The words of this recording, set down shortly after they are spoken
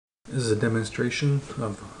This is a demonstration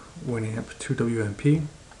of Winamp2WMP.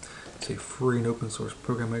 It's a free and open source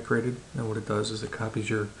program I created, and what it does is it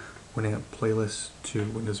copies your Winamp playlist to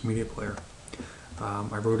Windows Media Player.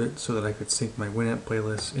 I wrote it so that I could sync my Winamp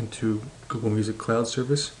playlist into Google Music Cloud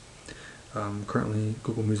service. Currently,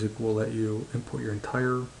 Google Music will let you import your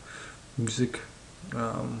entire music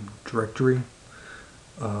directory,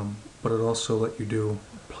 but it also let you do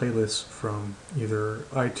playlists from either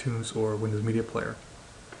iTunes or Windows Media Player.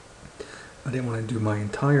 I didn't want to do my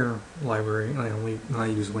entire library, and I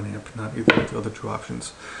use Winamp, not either of the other two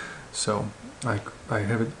options. So I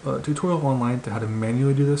have a tutorial online to how to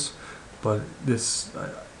manually do this, but this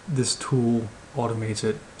tool automates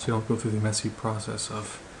it, so you don't go through the messy process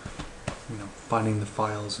of finding the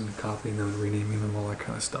files and copying them and renaming them, all that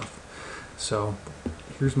kind of stuff. So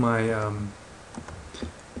here's my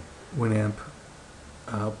Winamp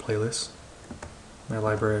playlist. My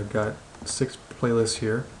library, I've got 6 playlists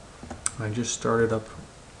here. I just started up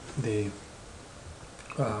the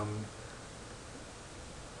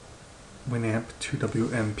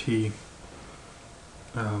Winamp2WMP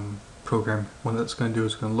program. What that's going to do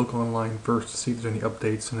is going to look online first to see if there's any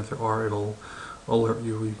updates, and if there are, it'll alert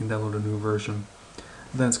you. You can download a new version.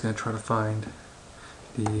 Then it's going to try to find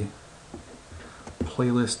the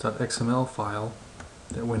playlist.xml file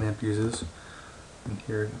that Winamp uses, and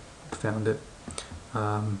here it found it.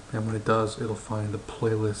 And when it does, it'll find the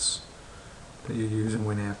playlists that you use in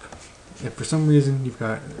Winamp. If for some reason you've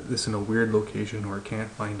got this in a weird location or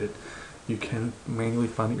can't find it, you can manually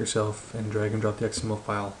find it yourself and drag and drop the XML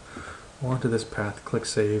file onto this path, click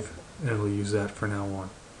save, and it'll use that for now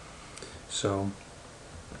on. So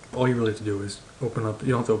all you really have to do is open up, you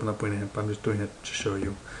don't have to open up Winamp, I'm just doing it to show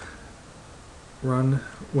you. Run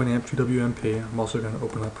Winamp2WMP. I'm also going to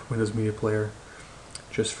open up Windows Media Player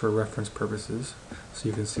just for reference purposes, so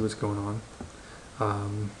you can see what's going on.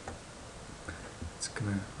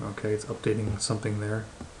 It's updating something there.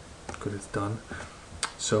 Good, it's done.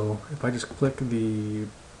 So if I just click the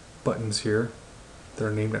buttons here that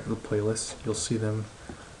are named after the playlist, you'll see them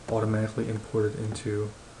automatically imported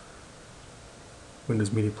into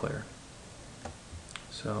Windows Media Player.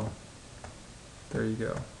 So there you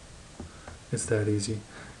go. It's that easy.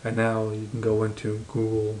 And now you can go into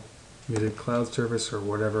Google Music Cloud Service or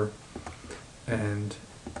whatever, and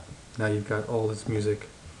now you've got all this music.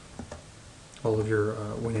 All of your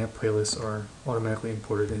Winamp playlists are automatically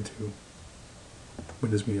imported into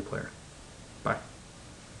Windows Media Player.